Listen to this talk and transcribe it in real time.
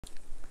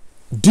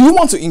Do you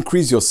want to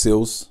increase your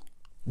sales?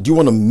 Do you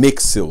want to make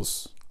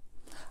sales?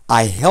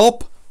 I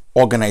help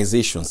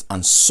organizations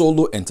and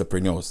solo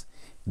entrepreneurs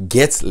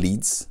get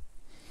leads,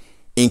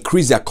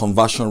 increase their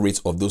conversion rate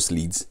of those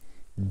leads,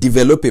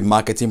 develop a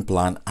marketing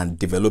plan, and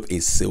develop a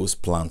sales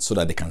plan so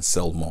that they can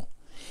sell more.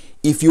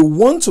 If you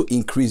want to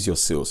increase your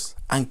sales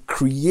and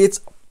create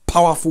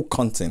powerful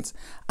content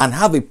and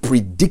have a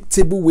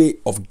predictable way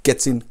of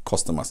getting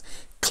customers,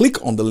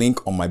 click on the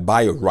link on my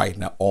bio right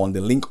now or on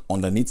the link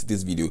underneath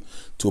this video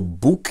to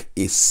book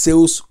a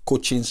sales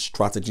coaching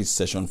strategy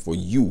session for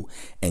you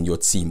and your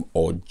team,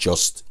 or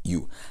just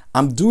you.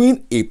 I'm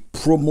doing a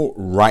promo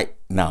right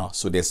now,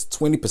 so there's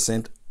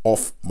 20%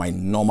 off my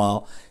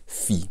normal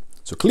fee.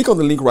 So click on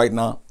the link right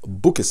now,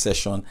 book a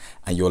session,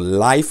 and your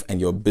life and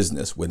your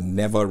business will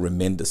never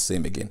remain the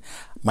same again.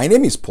 My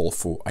name is Paul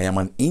Fo. I am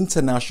an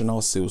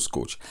international sales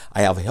coach.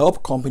 I have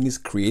helped companies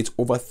create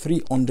over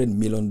 $300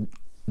 million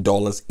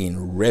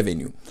in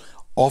revenue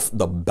off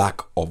the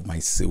back of my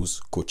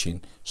sales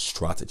coaching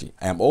strategy.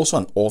 I am also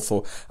an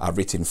author. I've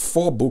written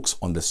 4 books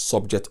on the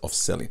subject of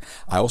selling.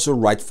 I also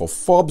write for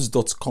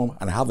Forbes.com,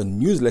 and I have a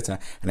newsletter,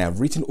 and I've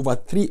written over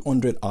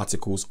 300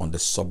 articles on the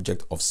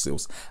subject of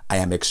sales. I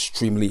am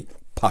extremely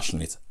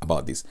passionate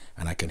about this,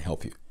 and I can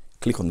help you.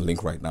 Click on the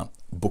link right now,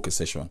 book a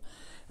session,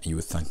 and you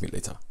will thank me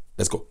later.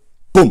 Let's go.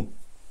 Boom.